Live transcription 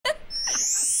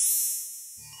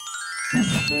Mammy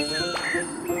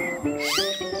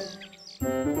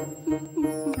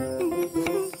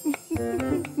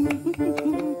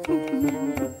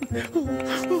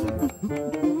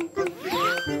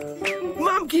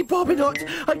Bobinogs,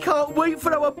 I can't wait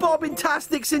for our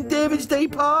Bobbin-tastic St David's Day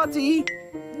party.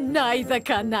 Neither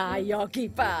can I,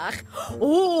 Ogi Bach.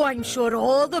 Oh, I'm sure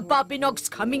all the Bobinogs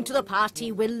coming to the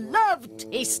party will love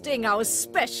tasting our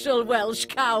special Welsh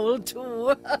cowl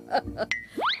too.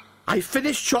 I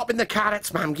finished chopping the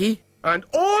carrots, Mammy, and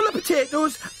all the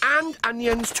potatoes and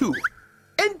onions too.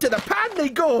 Into the pan they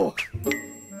go.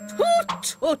 Toot,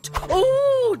 toot.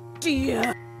 Oh,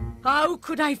 dear. How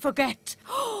could I forget?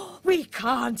 We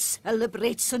can't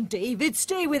celebrate St David's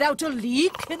Day without a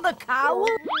leak in the cowl.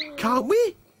 Can't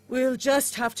we? We'll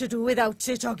just have to do without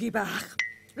it, Ogi Bach.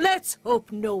 Let's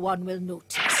hope no one will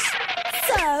notice.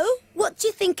 So, what do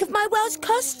you think of my Welsh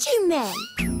costume then?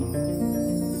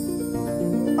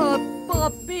 A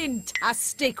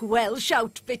bobbin-tastic Welsh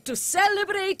outfit to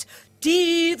celebrate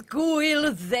Dydd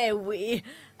Gwyl Ddewi.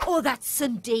 Oh, that's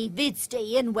St David's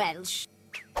Day in Welsh.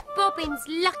 Bobin's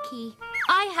lucky.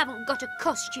 I haven't got a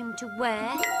costume to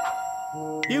wear.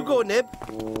 You go, Nib.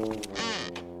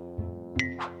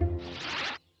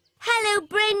 Hello,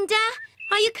 Brenda.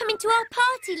 Are you coming to our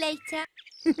party later?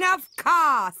 Of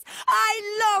course. I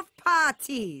love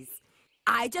parties.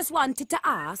 I just wanted to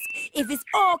ask if it's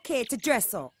okay to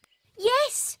dress up.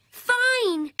 Yes,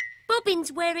 fine.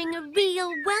 Bobbin's wearing a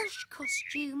real Welsh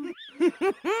costume.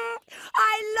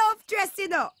 I love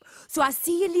dressing up. So I'll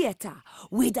see you later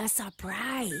with a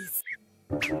surprise.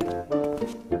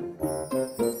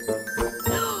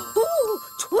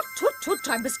 Toot, toot, toot,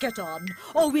 I must get on,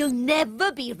 or we'll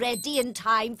never be ready in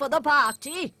time for the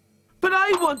party. But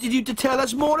I wanted you to tell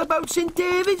us more about St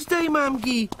David's Day,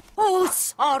 Mammy. Oh,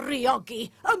 sorry, Ogi.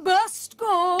 I must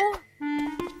go.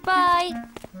 Bye.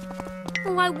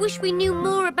 Oh, I wish we knew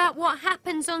more about what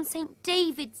happens on St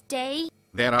David's Day.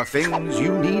 There are things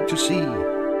you need to see,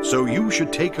 so you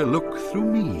should take a look through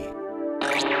me.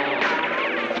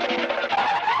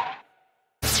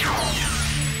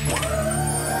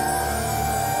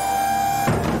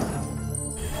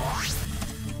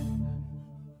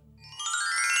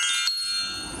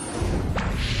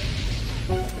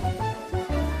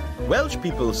 Welsh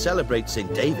people celebrate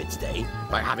St David's Day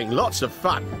by having lots of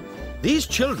fun. These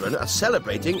children are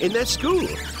celebrating in their school.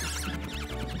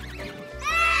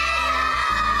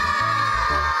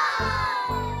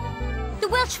 The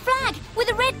Welsh flag with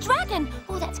a red dragon.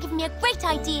 Oh, that's given me a great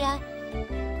idea.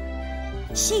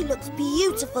 She looks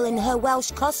beautiful in her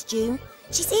Welsh costume.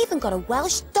 She's even got a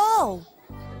Welsh doll.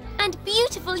 And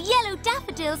beautiful yellow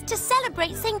daffodils to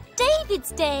celebrate St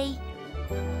David's Day.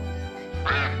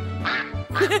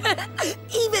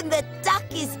 Even the duck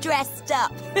is dressed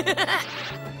up.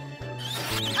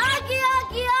 Ogi,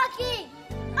 Ogi, Ogi!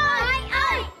 Oi,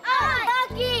 oi, oi!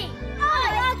 Ogi!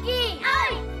 Oi, Ogi!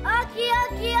 Oi! Ogi,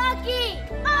 Ogi, Ogi!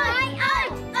 Oi, oi,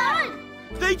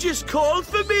 oi! They just called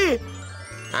for me.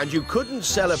 And you couldn't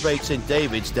celebrate St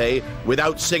David's Day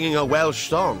without singing a Welsh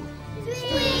song.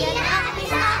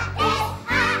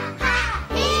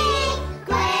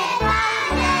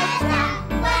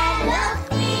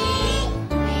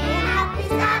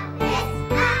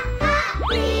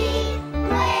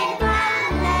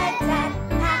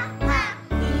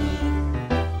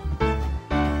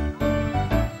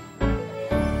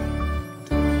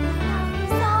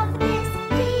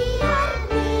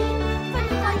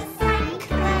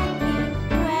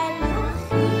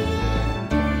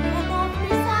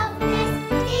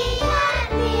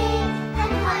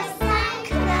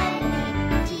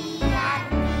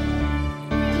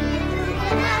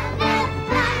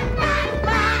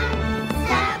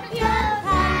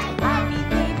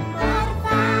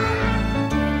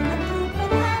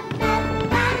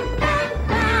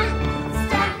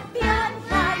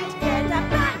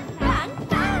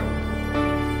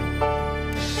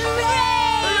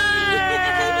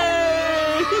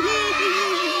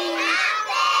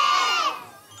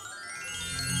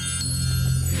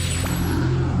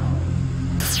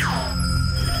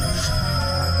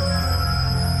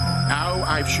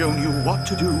 I've shown you what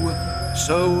to do,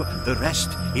 so the rest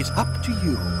is up to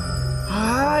you.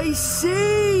 I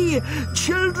see.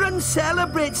 Children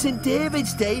celebrate St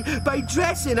David's Day by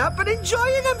dressing up and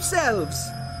enjoying themselves.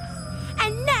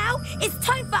 And now it's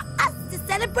time for us to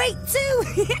celebrate too.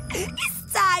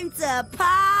 It's time to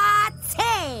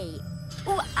party.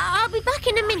 Oh, I'll be back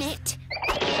in a minute.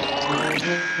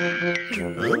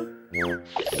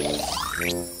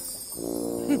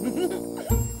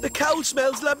 The cow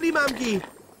smells lovely, Mammy.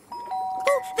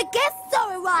 Oh, the guests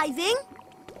are arriving.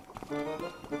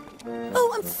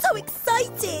 Oh, I'm so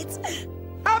excited.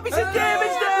 Happy St.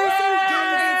 David's Day!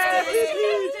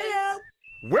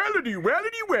 Wellity,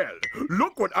 wellity, well.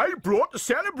 Look what I brought to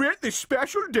celebrate this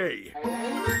special day.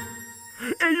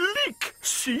 A leek,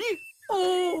 see?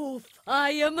 Oh,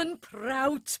 Fireman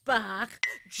Proutbach.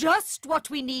 Just what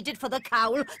we needed for the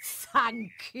cowl.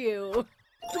 Thank you.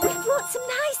 We brought some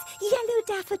nice yellow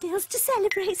daffodils to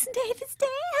celebrate St. David's Day.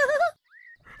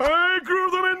 I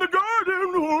grew them in the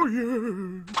garden, oh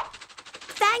yeah.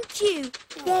 Thank you.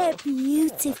 They're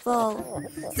beautiful.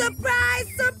 Surprise,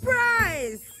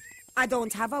 surprise! I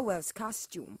don't have a Welsh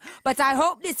costume, but I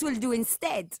hope this will do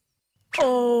instead.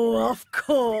 Oh, of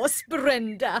course,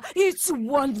 Brenda. It's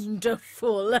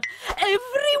wonderful.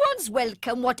 Everyone's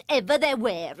welcome, whatever they're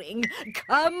wearing.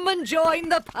 Come and join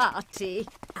the party.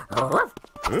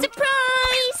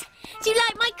 Surprise! Do you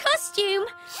like my costume?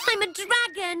 I'm a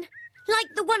dragon, like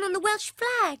the one on the Welsh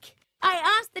flag. I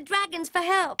asked the dragons for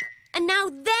help, and now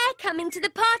they're coming to the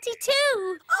party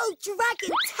too. Oh,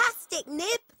 dragon-tastic,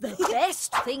 Nip. The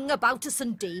best thing about a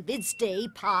St. David's Day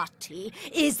party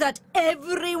is that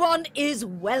everyone is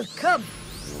welcome.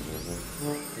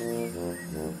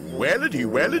 Wellity,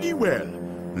 wellity, well.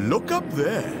 Look up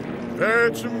there.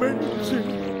 That's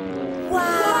amazing.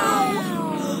 Wow.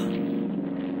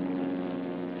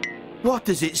 What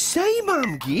does it say,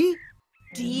 Mamgie?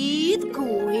 Dydd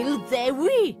Gwyl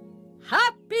Ddewi.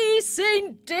 Happy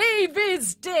St.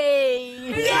 David's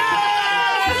Day!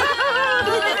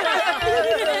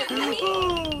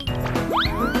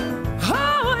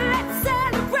 Oh, let's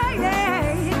celebrate!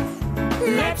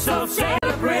 Let's all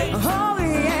celebrate. Oh,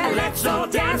 yeah! Let's all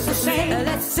dance and sing.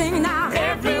 Let's sing now!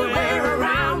 Everywhere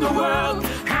around the world,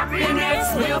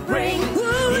 happiness will bring.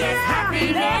 Yes,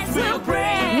 happiness will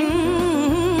bring.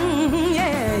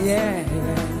 Yeah, yeah,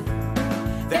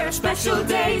 yeah. There are special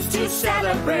days to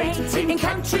celebrate in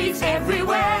countries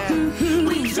everywhere.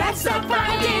 We dress up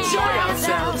and enjoy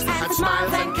ourselves, and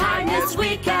smiles and kindness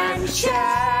we can share.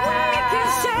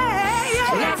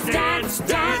 Let's dance,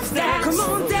 dance, dance. Come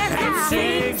on, dance and now.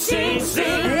 sing, sing,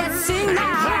 sing. Let's sing and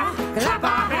now. clap, clap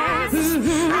our hands.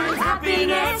 And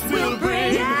happiness will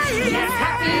bring. Yes,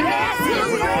 happiness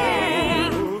will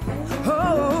bring.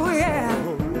 Oh, yeah.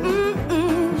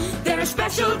 There are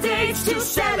special days to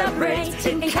celebrate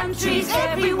in countries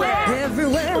everywhere.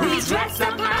 Everywhere. We dress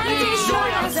up and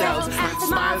enjoy ourselves, and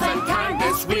smiles and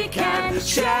kindness we can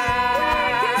share.